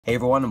Hey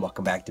everyone, and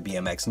welcome back to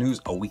BMX News,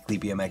 a weekly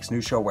BMX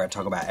news show where I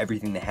talk about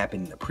everything that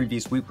happened in the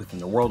previous week within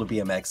the world of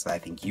BMX that I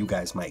think you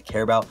guys might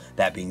care about.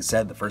 That being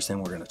said, the first thing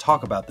we're going to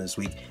talk about this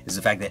week is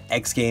the fact that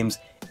X Games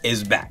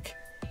is back.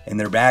 And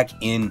they're back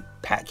in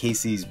Pat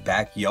Casey's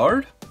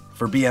backyard,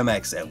 for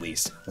BMX at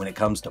least. When it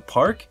comes to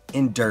park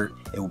and dirt,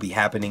 it will be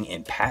happening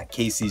in Pat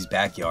Casey's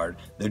backyard,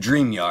 the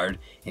Dream Yard,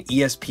 and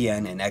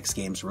ESPN and X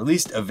Games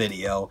released a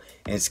video,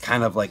 and it's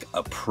kind of like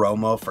a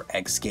promo for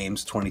X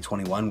Games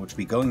 2021, which will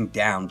be going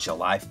down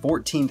July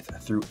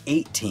 14th through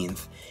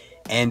 18th.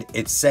 And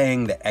it's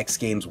saying that X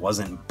Games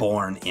wasn't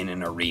born in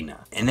an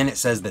arena. And then it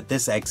says that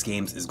this X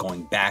Games is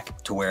going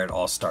back to where it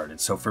all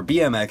started. So for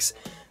BMX,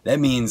 that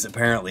means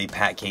apparently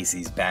Pat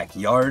Casey's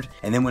backyard.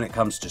 And then when it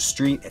comes to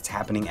street, it's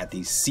happening at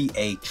the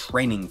CA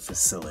training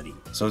facility.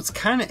 So it's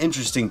kind of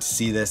interesting to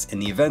see this,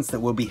 and the events that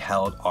will be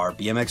held are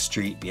BMX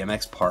Street,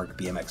 BMX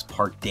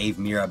Park Dave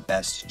Mira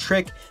Best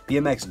Trick,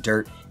 BMX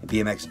Dirt, and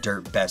BMX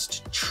Dirt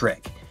Best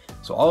Trick.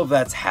 So all of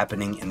that's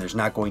happening, and there's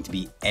not going to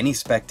be any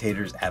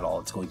spectators at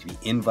all. It's going to be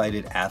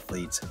invited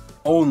athletes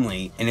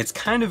only, and it's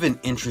kind of an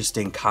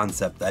interesting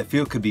concept that I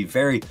feel could be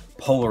very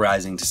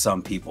polarizing to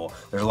some people.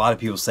 There's a lot of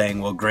people saying,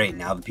 well, great,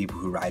 now the people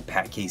who ride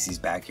Pat Casey's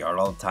backyard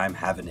all the time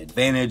have an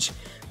advantage.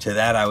 To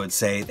that, I would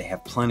say they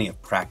have plenty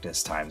of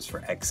practice times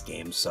for X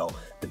Games, so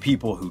the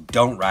people who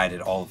don't ride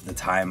it all of the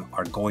time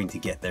are going to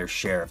get their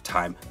share of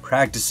time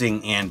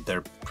practicing, and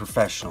they're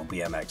professional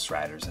BMX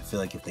riders. I feel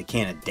like if they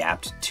can't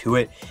adapt to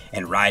it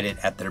and ride it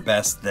at their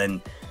best,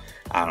 then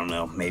I don't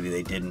know, maybe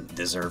they didn't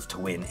deserve to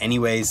win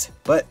anyways.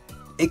 But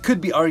it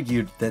could be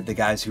argued that the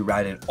guys who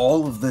ride it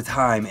all of the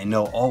time and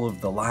know all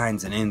of the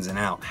lines and ins and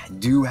out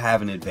do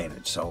have an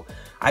advantage. So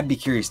I'd be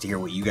curious to hear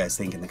what you guys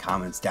think in the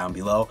comments down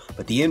below,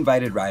 but the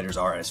invited riders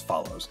are as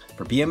follows.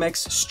 For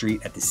BMX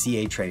Street at the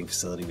CA training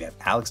facility, we have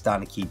Alex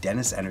Donachie,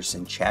 Dennis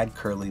Anderson, Chad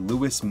Curley,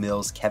 Lewis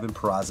Mills, Kevin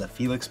Peraza,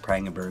 Felix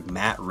Prangenberg,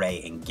 Matt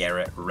Ray, and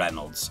Garrett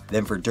Reynolds.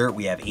 Then for dirt,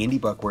 we have Andy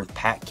Buckworth,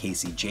 Pat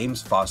Casey,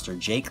 James Foster,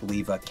 Jake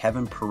Leva,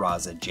 Kevin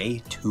Peraza,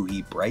 Jay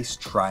Toohey, Bryce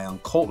Tryon,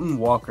 Colton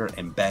Walker,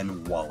 and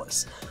Ben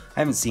Wallace. I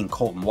haven't seen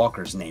Colton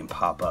Walker's name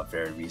pop up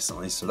very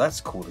recently, so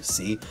that's cool to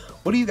see.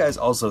 What do you guys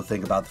also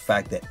think about the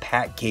fact that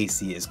Pat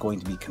Casey is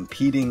going to be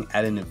competing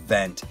at an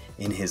event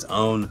in his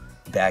own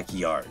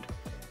backyard?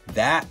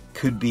 That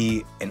could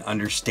be an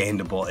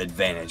understandable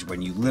advantage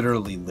when you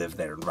literally live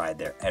there and ride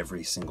there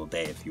every single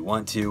day if you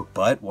want to.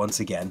 But once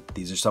again,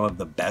 these are some of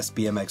the best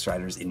BMX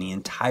riders in the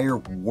entire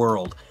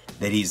world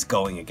that he's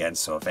going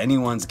against. So if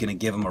anyone's going to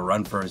give him a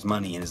run for his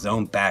money in his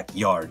own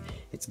backyard,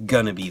 it's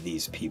going to be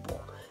these people.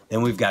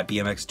 Then we've got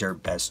BMX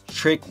Dirt Best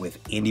Trick with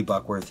Andy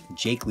Buckworth,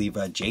 Jake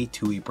Leva, Jay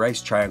Toohey, Bryce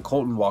Tryon,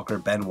 Colton Walker,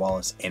 Ben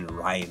Wallace, and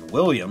Ryan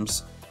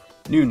Williams.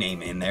 New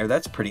name in there,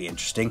 that's pretty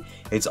interesting.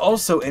 It's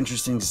also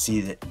interesting to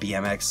see that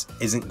BMX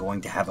isn't going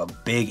to have a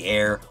big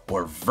air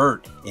or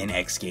vert in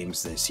X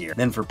Games this year.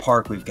 Then for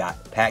park, we've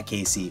got Pat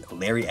Casey,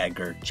 Larry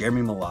Edgar,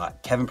 Jeremy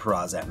Malott, Kevin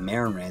Peraza,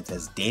 Marin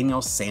Rantes,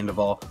 Daniel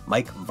Sandoval,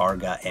 Mike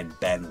Varga, and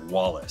Ben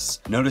Wallace.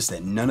 Notice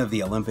that none of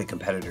the Olympic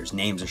competitors'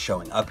 names are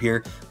showing up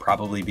here,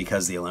 probably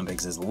because the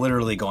Olympics is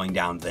literally going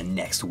down the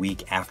next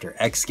week after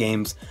X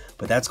Games,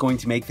 but that's going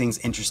to make things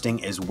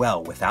interesting as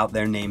well. Without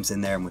their names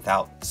in there and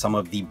without some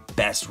of the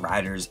best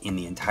riders in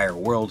the entire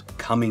world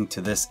coming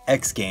to this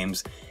X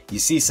Games, you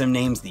see some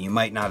names that you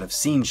might not have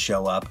seen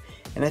show up,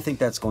 and I think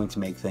that's going to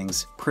make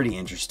things pretty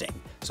interesting.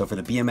 So for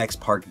the BMX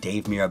Park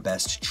Dave Mira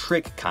Best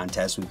Trick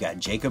contest, we've got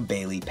Jacob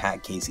Bailey,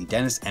 Pat Casey,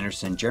 Dennis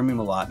Anderson, Jeremy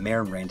Malott,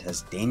 Marin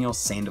Rantes, Daniel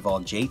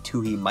Sandoval, Jay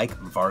Toohey, Mike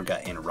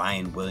Varga, and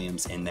Ryan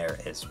Williams in there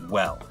as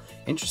well.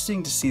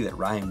 Interesting to see that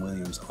Ryan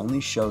Williams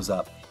only shows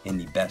up in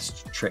the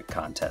Best Trick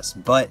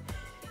contest, but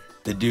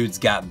the dude's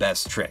got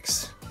best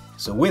tricks.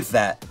 So with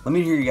that, let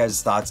me hear you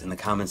guys' thoughts in the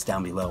comments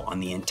down below on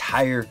the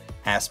entire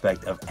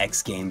aspect of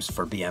X Games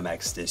for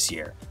BMX this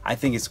year. I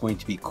think it's going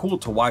to be cool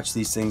to watch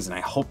these things, and I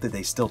hope that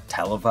they still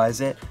televise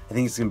it. I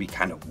think it's going to be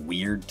kind of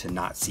weird to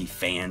not see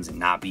fans and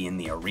not be in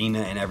the arena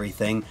and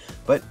everything,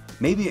 but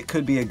maybe it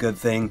could be a good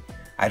thing.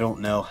 I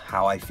don't know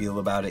how I feel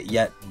about it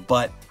yet,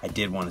 but I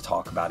did want to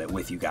talk about it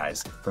with you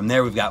guys. From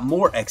there, we've got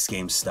more X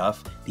Games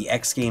stuff. The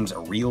X Games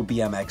Real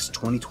BMX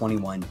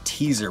 2021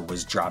 teaser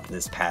was dropped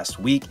this past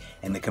week,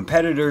 and the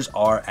competitors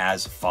are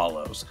as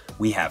follows.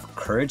 We have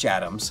Courage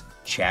Adams,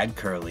 Chad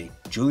Curley,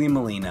 Julian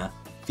Molina,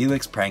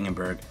 Felix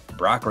Prangenberg,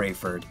 Brock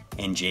Rayford,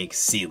 and Jake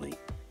Seeley.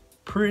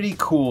 Pretty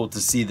cool to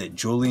see that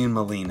Julian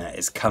Molina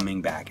is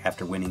coming back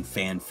after winning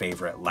fan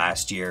favorite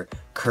last year.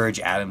 Courage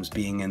Adams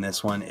being in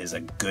this one is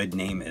a good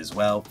name as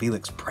well.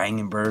 Felix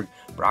Prangenberg,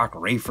 Brock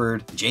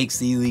Rayford, Jake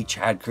Seeley,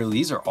 Chad Curley,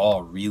 these are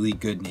all really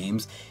good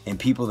names and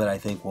people that I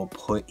think will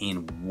put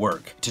in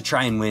work to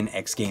try and win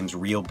X Games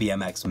Real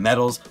BMX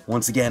medals.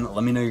 Once again,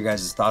 let me know your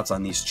guys' thoughts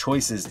on these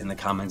choices in the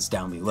comments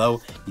down below.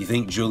 You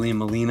think Julian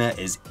Molina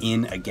is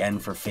in again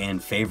for fan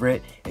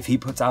favorite? If he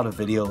puts out a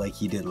video like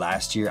he did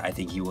last year, I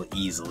think he will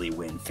easily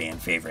win fan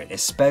favorite,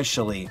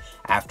 especially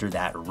after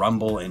that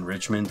Rumble in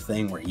Richmond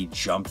thing where he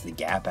jumped the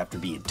gap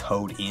after being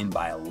towed in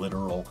by a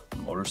literal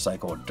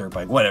motorcycle or dirt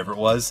bike, whatever it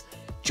was,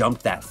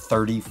 jumped that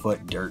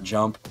 30-foot dirt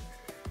jump.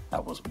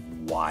 That was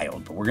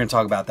wild, but we're going to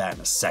talk about that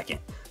in a second.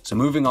 So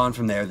moving on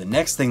from there, the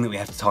next thing that we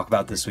have to talk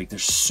about this week,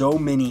 there's so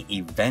many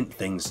event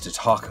things to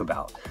talk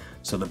about.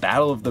 So the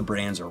Battle of the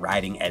Brands or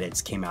riding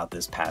edits came out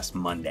this past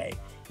Monday.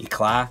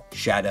 Eclat,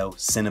 Shadow,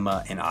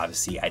 Cinema, and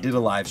Odyssey. I did a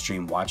live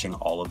stream watching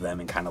all of them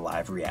and kind of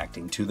live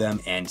reacting to them,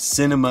 and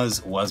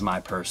Cinema's was my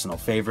personal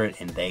favorite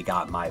and they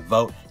got my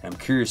vote. And I'm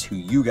curious who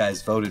you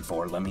guys voted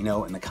for. Let me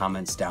know in the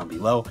comments down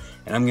below,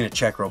 and I'm going to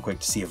check real quick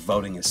to see if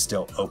voting is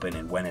still open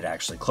and when it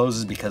actually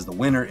closes, because the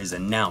winner is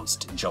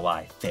announced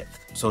July 5th.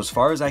 So as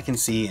far as I can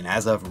see, and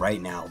as of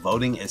right now,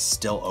 voting is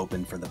still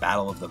open for the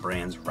Battle of the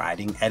Brands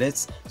riding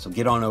edits. So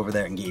get on over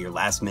there and get your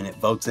last minute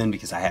votes in,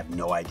 because I have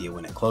no idea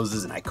when it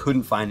closes and I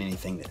couldn't find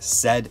anything that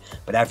said.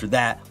 But after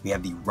that, we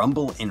have the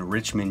Rumble in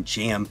Richmond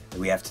jam that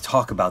we have to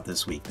talk about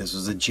this week. This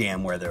was a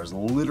jam where there was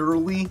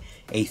literally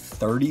a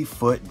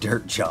 30-foot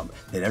dirt jump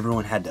that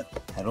everyone had to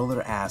pedal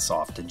their ass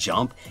off to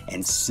jump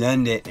and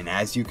send it. And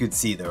as you could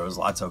see, there was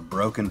lots of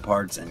broken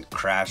parts and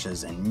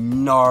crashes and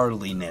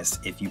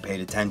gnarliness if you paid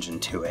attention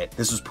to it.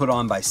 This was put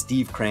on by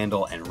Steve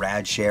Crandall and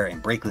Radshare,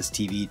 and Breakless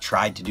TV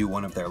tried to do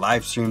one of their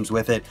live streams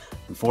with it.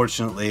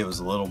 Unfortunately, it was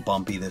a little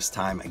bumpy this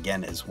time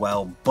again as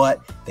well,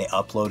 but they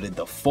uploaded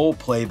the full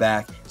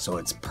playback, so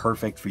it's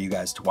perfect for you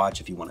guys to watch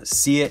if you want to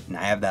see it, and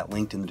I have that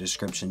linked in the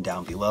description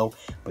down below.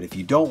 But if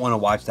you don't want to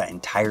watch that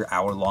entire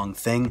hour-long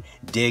thing,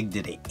 Dig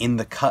did a in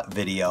the cut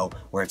video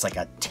where it's like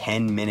a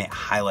 10-minute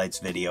highlights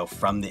video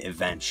from the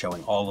event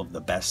showing all of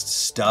the best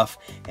stuff,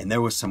 and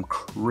there was some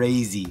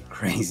crazy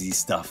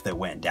stuff that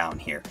went down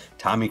here.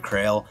 Tommy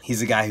Crail,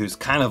 he's a guy who's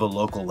kind of a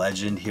local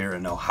legend here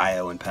in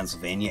Ohio and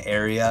Pennsylvania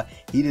area.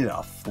 He did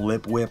a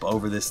flip whip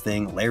over this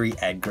thing. Larry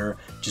Edgar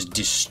just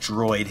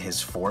destroyed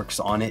his forks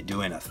on it,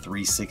 doing a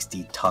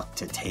 360 tuck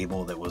to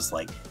table that was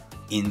like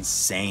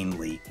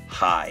insanely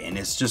high, and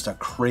it's just a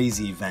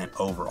crazy event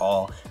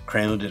overall.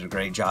 Crandall did a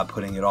great job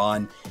putting it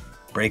on.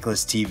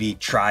 Breakless TV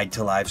tried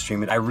to live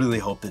stream it. I really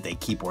hope that they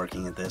keep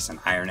working at this and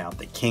iron out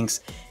the kinks,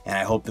 and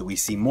I hope that we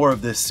see more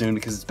of this soon,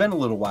 because it's been a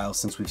little while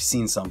since we've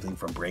seen something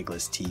from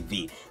Breakless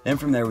TV. Then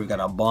from there, we've got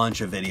a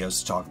bunch of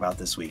videos to talk about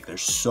this week.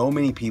 There's so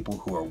many people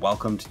who are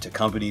welcomed to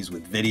companies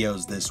with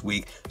videos this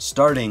week,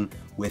 starting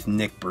with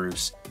Nick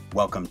Bruce.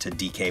 Welcome to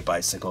DK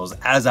Bicycles,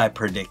 as I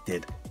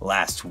predicted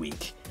last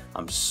week.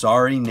 I'm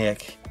sorry,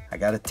 Nick. I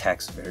got a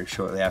text very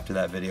shortly after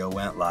that video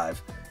went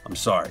live. I'm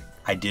sorry.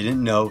 I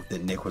didn't know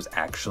that Nick was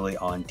actually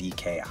on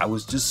DK. I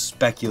was just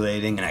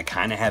speculating, and I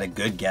kind of had a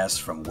good guess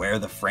from where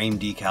the frame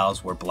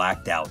decals were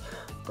blacked out.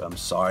 But I'm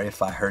sorry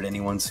if I hurt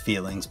anyone's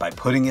feelings by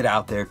putting it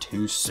out there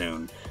too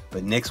soon.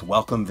 But Nick's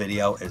welcome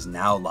video is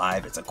now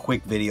live. It's a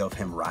quick video of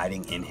him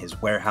riding in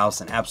his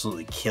warehouse and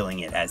absolutely killing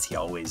it, as he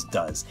always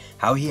does.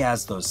 How he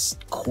has those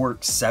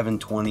Quirk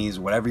 720s,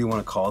 whatever you want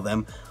to call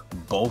them,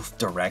 both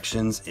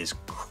directions is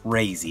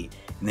crazy.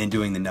 And then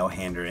doing the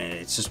no-hander in it,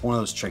 it's just one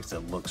of those tricks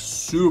that looks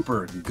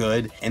super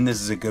good. And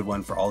this is a good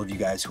one for all of you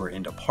guys who are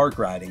into park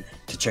riding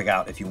to check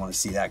out if you want to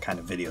see that kind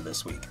of video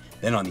this week.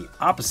 Then on the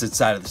opposite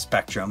side of the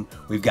spectrum,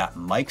 we've got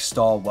Mike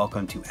Stahl,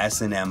 welcome to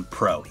S&M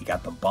Pro. He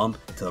got the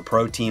bump to the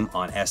pro team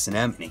on S&M,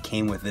 and it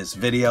came with this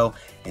video,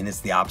 and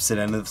it's the opposite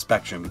end of the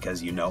spectrum,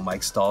 because you know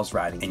Mike Stahl's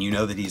riding, and you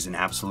know that he's an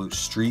absolute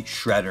street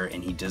shredder,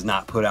 and he does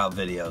not put out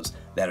videos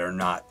that are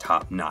not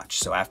top notch.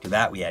 So after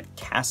that, we had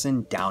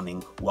Casson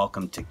Downing,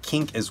 welcome to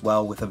Kink as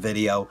well, with a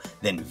video.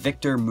 Then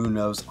Victor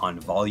Munoz on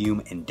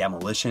Volume and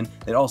Demolition,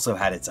 that also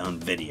had its own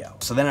video.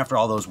 So then after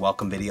all those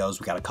welcome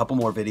videos, we got a couple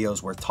more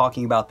videos worth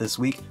talking about this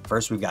week.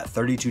 First, we've got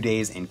 32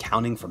 Days and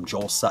Counting from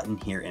Joel Sutton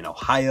here in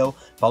Ohio,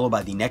 followed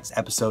by the next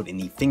episode in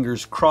the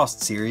Fingers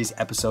Crossed series,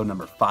 episode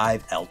number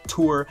 5, El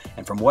Tour.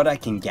 And from what I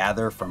can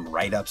gather from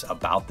write-ups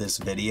about this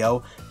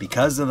video,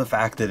 because of the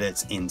fact that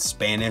it's in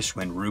Spanish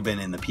when Ruben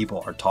and the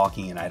people are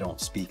talking and I don't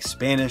speak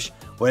Spanish,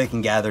 what I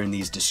can gather in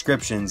these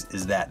descriptions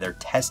is that they're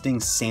testing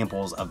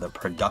samples of the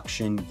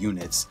production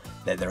units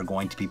that they're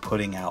going to be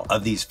putting out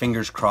of these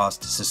Fingers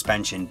Crossed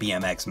suspension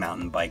BMX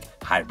mountain bike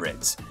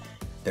hybrids.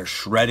 They're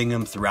shredding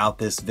them throughout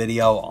this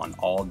video on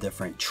all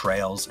different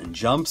trails and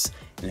jumps,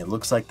 and it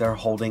looks like they're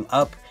holding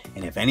up.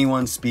 And if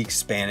anyone speaks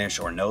Spanish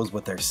or knows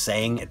what they're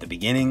saying at the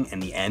beginning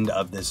and the end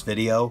of this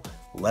video,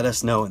 let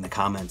us know in the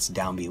comments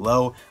down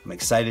below. I'm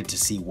excited to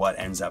see what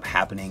ends up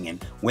happening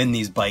and when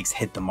these bikes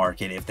hit the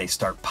market, if they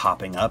start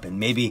popping up, and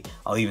maybe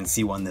I'll even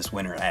see one this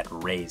winter at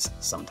Ray's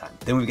sometime.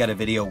 Then we've got a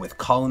video with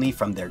Colony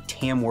from their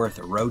Tamworth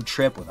road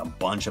trip with a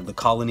bunch of the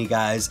Colony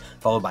guys,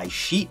 followed by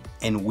Sheet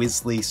and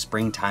Wisley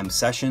Springtime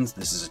Sessions.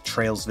 This is a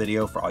trails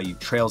video for all you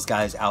trails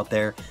guys out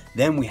there.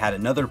 Then we had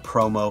another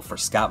promo for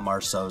Scott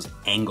Marceau's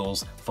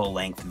Angles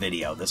full-length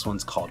video. This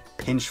one's called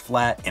Pinch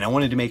Flat, and I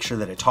wanted to make sure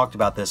that I talked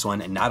about this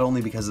one, and not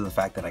only because of the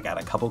fact that I got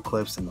a couple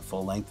clips in the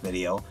full-length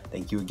video,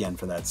 thank you again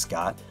for that,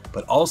 Scott,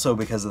 but also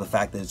because of the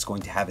fact that it's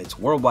going to have its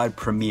worldwide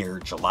premiere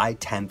July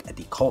 10th at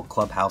the Cult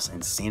Clubhouse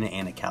in Santa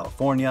Ana,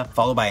 California,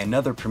 followed by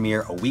another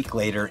premiere a week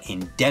later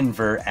in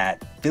Denver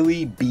at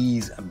Philly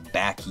B's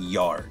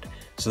Backyard.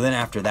 So then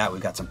after that,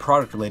 we've got some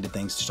product related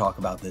things to talk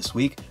about this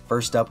week.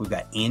 First up, we've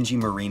got Angie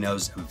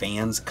Marino's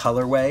Vans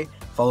colorway,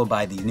 followed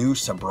by the new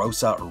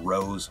Sabrosa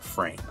Rose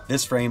frame.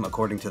 This frame,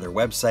 according to their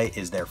website,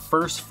 is their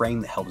first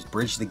frame that helps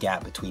bridge the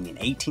gap between an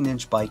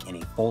 18-inch bike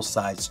and a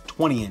full-size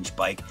 20-inch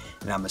bike.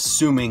 And I'm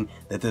assuming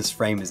that this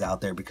frame is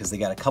out there because they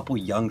got a couple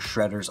young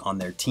shredders on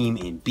their team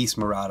in Beast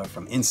Murata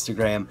from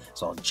Instagram,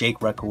 as well as Jake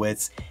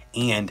Rekowitz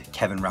and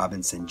Kevin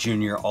Robinson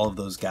Jr. All of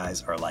those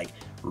guys are like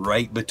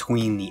right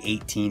between the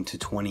 18 to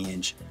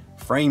 20-inch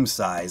frame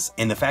size,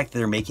 and the fact that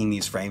they're making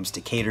these frames to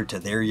cater to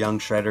their young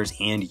shredders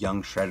and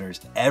young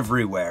shredders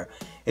everywhere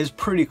is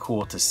pretty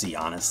cool to see,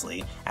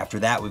 honestly. After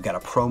that, we've got a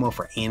promo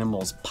for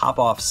Animal's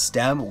Pop-Off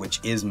Stem, which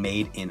is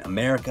made in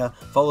America,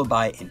 followed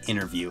by an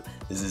interview.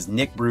 This is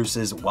Nick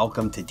Bruce's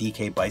Welcome to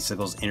DK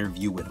Bicycles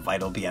interview with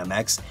Vital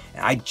BMX,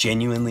 and I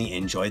genuinely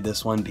enjoyed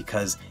this one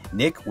because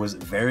Nick was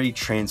very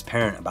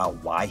transparent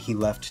about why he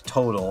left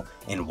Total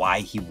and why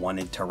he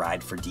wanted to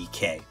ride for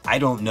DK. I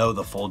don't know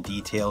the full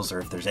details or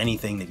if there's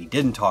anything that he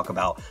didn't talk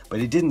about, but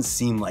it didn't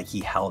seem like he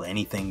held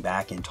anything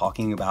back in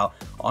talking about,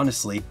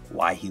 honestly,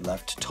 why he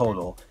left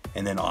Total,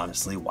 and then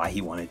honestly why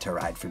he wanted to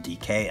ride for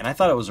DK. And I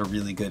thought it was a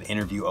really good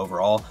interview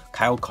overall.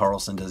 Kyle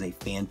Carlson does a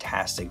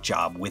fantastic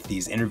job with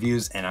these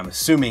interviews, and I'm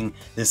assuming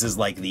this is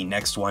like the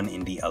next one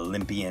in the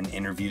Olympian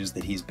interviews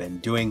that he's been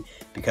doing,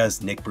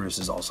 because Nick Bruce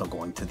is also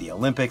going to the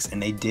Olympics,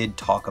 and they did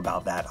talk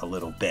about that a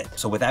little bit.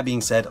 So with that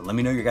being said, let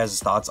me know your guys'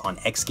 thoughts on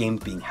X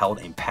Games being held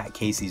in Pat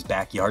Casey's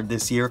backyard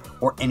this year,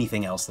 or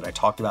anything else that I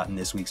talked about in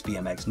this week's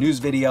BMX news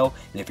video.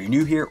 And if you're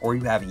new here or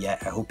you haven't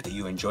yet, I hope that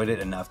you enjoyed it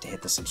enough to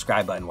hit the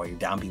subscribe button while you're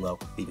down below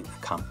leaving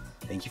a comment.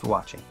 Thank you for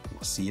watching, and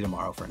we'll see you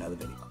tomorrow for another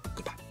video.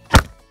 Goodbye.